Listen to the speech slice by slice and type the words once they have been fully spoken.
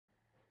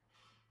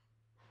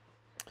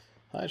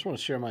I just want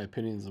to share my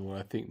opinions on what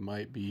I think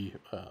might be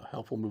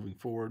helpful moving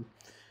forward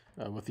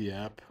with the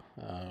app.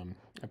 I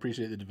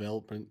appreciate the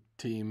development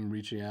team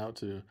reaching out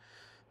to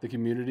the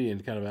community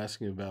and kind of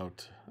asking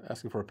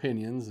for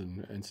opinions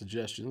and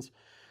suggestions.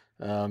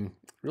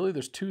 Really,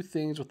 there's two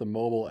things with the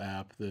mobile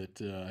app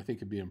that I think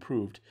could be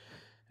improved,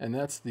 and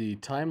that's the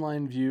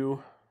timeline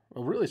view.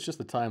 Well, really, it's just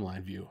the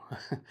timeline view.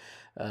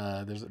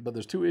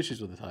 There's two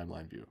issues with the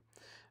timeline view.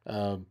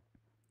 Um,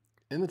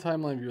 in the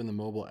timeline view in the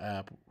mobile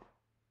app,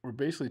 we're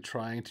basically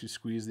trying to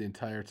squeeze the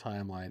entire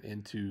timeline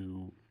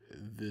into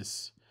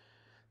this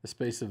the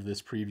space of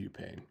this preview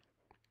pane.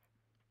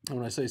 And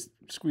when I say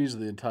squeeze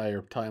the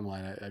entire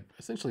timeline, I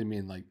essentially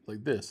mean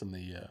like this in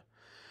the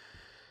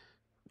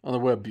on the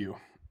web view.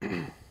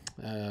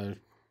 And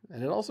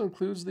it also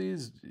includes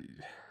these,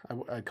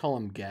 I call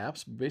them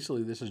gaps.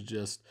 Basically, this is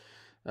just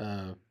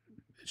it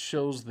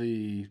shows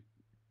the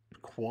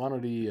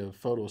quantity of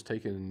photos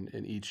taken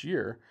in each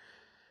year,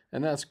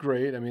 and that's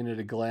great. I mean, at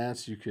a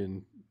glance, you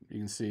can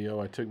see, oh,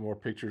 I took more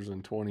pictures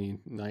in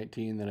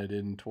 2019 than I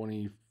did in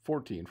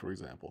 2014, for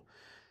example.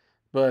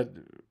 But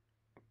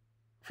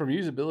from a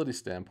usability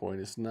standpoint,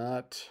 it's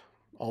not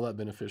all that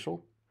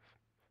beneficial.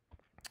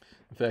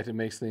 In fact, it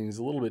makes things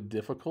a little bit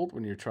difficult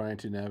when you're trying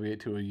to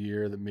navigate to a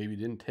year that maybe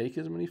didn't take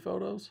as many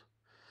photos,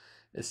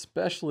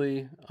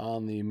 especially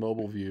on the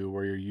mobile view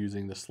where you're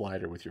using the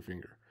slider with your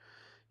finger.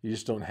 You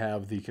just don't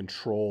have the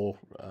control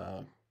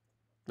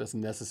that's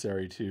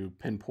necessary to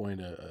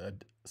pinpoint a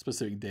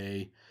specific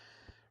day.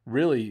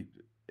 Really,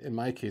 in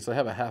my case, I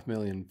have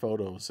 500,000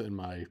 photos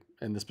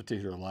in this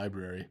particular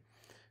library,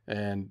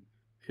 and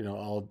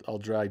I'll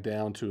drag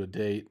down to a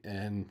date,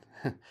 and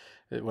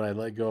when I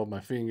let go of my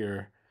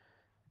finger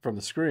from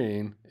the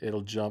screen,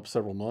 it'll jump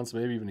several months,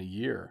 maybe even a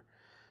year,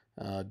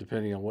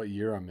 depending on what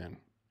year I'm in.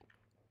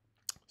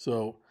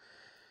 So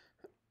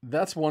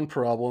that's one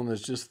problem,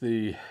 is just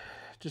the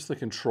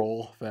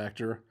control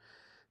factor.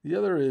 The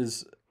other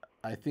is,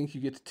 I think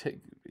you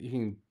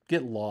can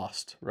get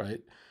lost,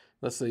 right?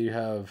 Let's say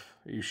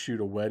you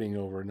shoot a wedding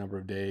over a number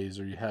of days,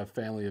 or you have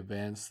family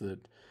events that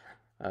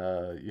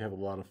you have a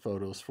lot of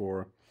photos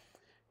for.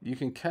 You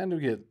can kind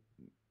of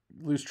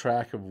lose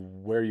track of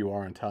where you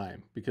are in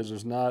time, because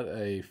there's not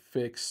a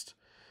fixed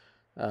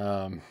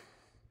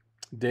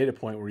data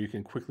point where you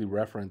can quickly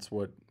reference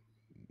where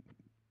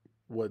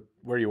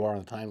you are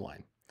on the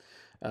timeline.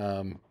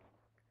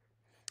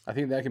 I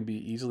think that can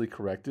be easily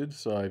corrected.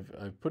 So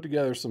I've put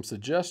together some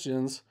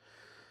suggestions.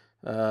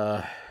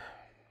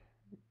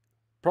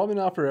 Probably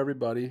not for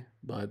everybody,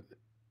 but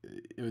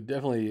it would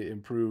definitely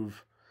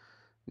improve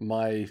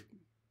my,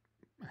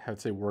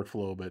 I'd say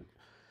workflow, but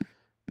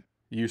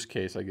use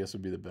case, I guess,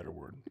 would be the better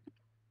word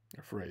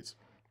or phrase.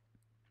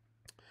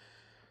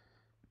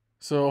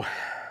 So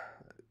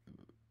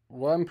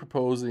what I'm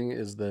proposing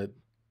is that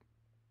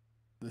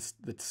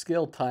the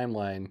scale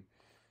timeline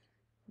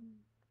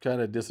kind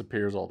of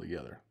disappears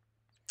altogether.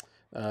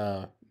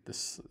 The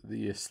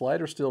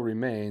slider still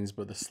remains,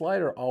 but the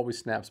slider always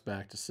snaps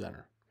back to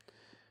center.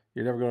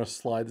 You're never going to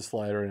slide the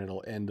slider and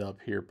it'll end up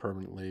here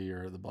permanently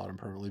or at the bottom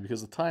permanently,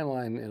 because the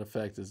timeline in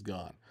effect is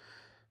gone.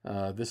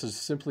 This is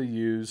simply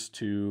used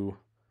to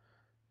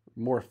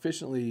more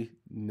efficiently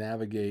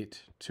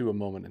navigate to a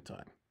moment in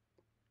time.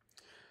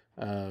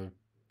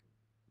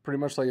 Pretty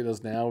much like it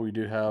does now, we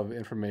do have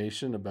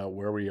information about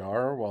where we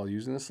are while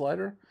using the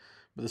slider,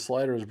 but the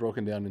slider is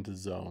broken down into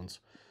zones.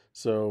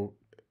 So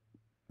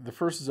the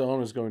first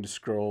zone is going to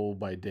scroll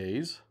by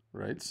days,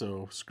 right?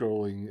 So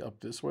scrolling up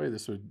this way,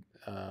 this would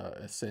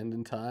ascend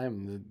in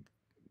time, and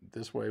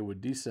this way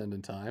would descend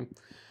in time.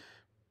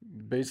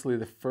 Basically,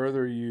 the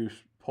further you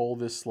pull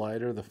this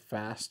slider, the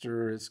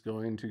faster it's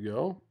going to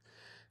go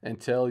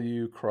until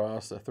you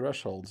cross a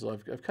threshold. So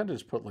I've kind of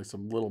just put like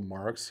some little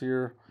marks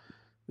here.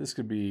 This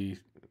could be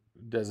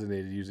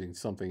designated using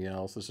something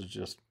else. This is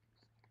just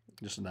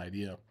an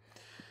idea.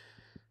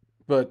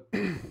 But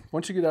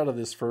once you get out of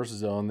this first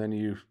zone, then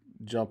you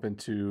jump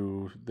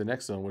into the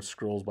next zone, which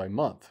scrolls by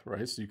month,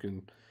 right? So you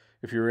can,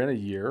 if you're in a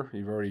year,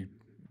 you're already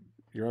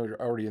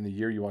in the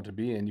year you want to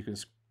be in, you can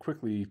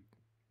quickly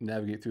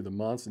navigate through the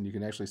months, and you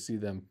can actually see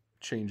them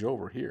change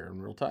over here in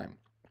real time.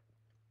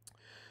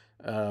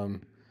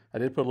 I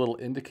did put a little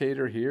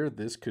indicator here.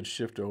 This could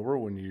shift over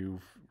when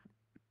you've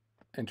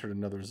entered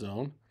another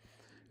zone.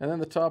 And then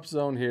the top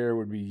zone here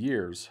would be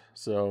years.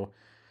 So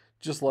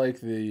just like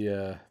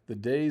the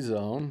day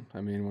zone, I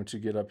mean, once you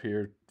get up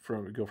here,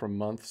 go from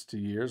months to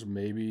years,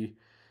 maybe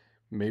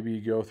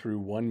you go through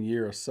 1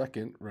 year a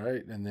second,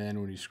 right? And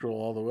then when you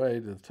scroll all the way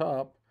to the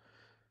top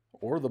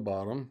or the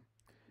bottom,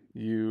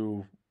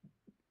 you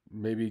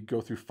maybe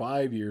go through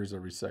 5 years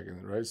every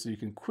second, right? So you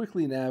can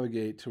quickly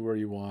navigate to where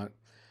you want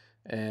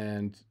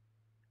and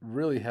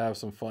really have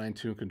some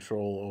fine-tuned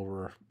control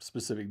over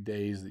specific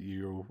days that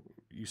you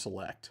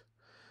select.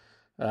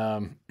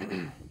 In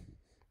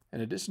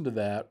addition to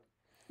that,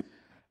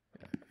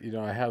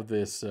 I have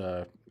this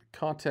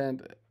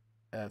content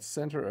at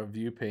center of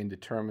view pane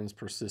determines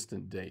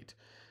persistent date.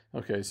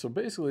 Okay, so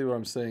basically what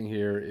I'm saying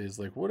here is,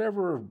 like,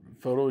 whatever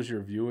photos you're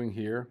viewing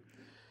here,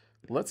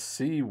 let's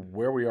see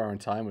where we are in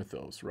time with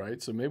those,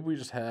 right? So maybe we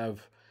just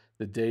have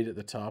the date at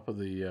the top of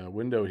the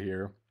window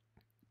here.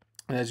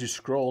 And as you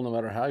scroll, no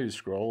matter how you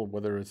scroll,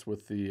 whether it's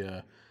with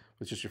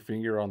with just your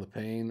finger on the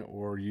pane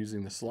or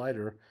using the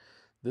slider,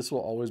 this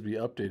will always be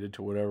updated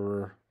to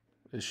whatever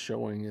is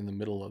showing in the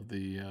middle of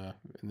in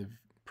the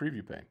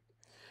preview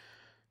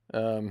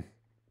pane.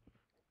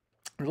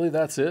 Really,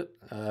 that's it.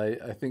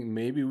 I think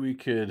maybe we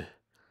could.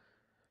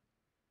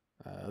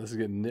 This is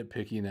getting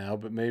nitpicky now,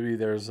 but maybe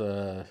there's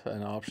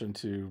an option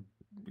to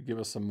give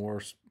us some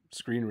more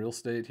screen real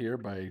estate here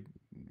by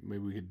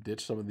maybe we could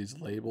ditch some of these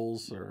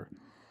labels or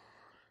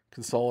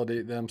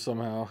consolidate them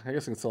somehow. I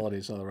guess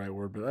consolidate's not the right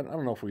word, but I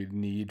don't know if we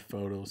need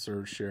photo,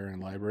 search,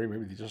 sharing, library.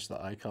 Maybe just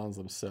the icons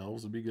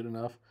themselves would be good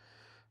enough.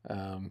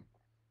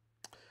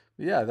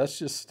 Yeah, that's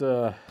just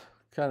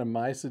kind of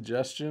my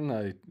suggestion.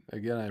 I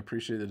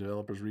appreciate the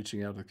developers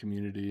reaching out to the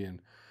community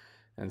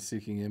and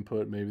seeking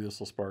input. Maybe this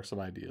will spark some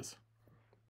ideas.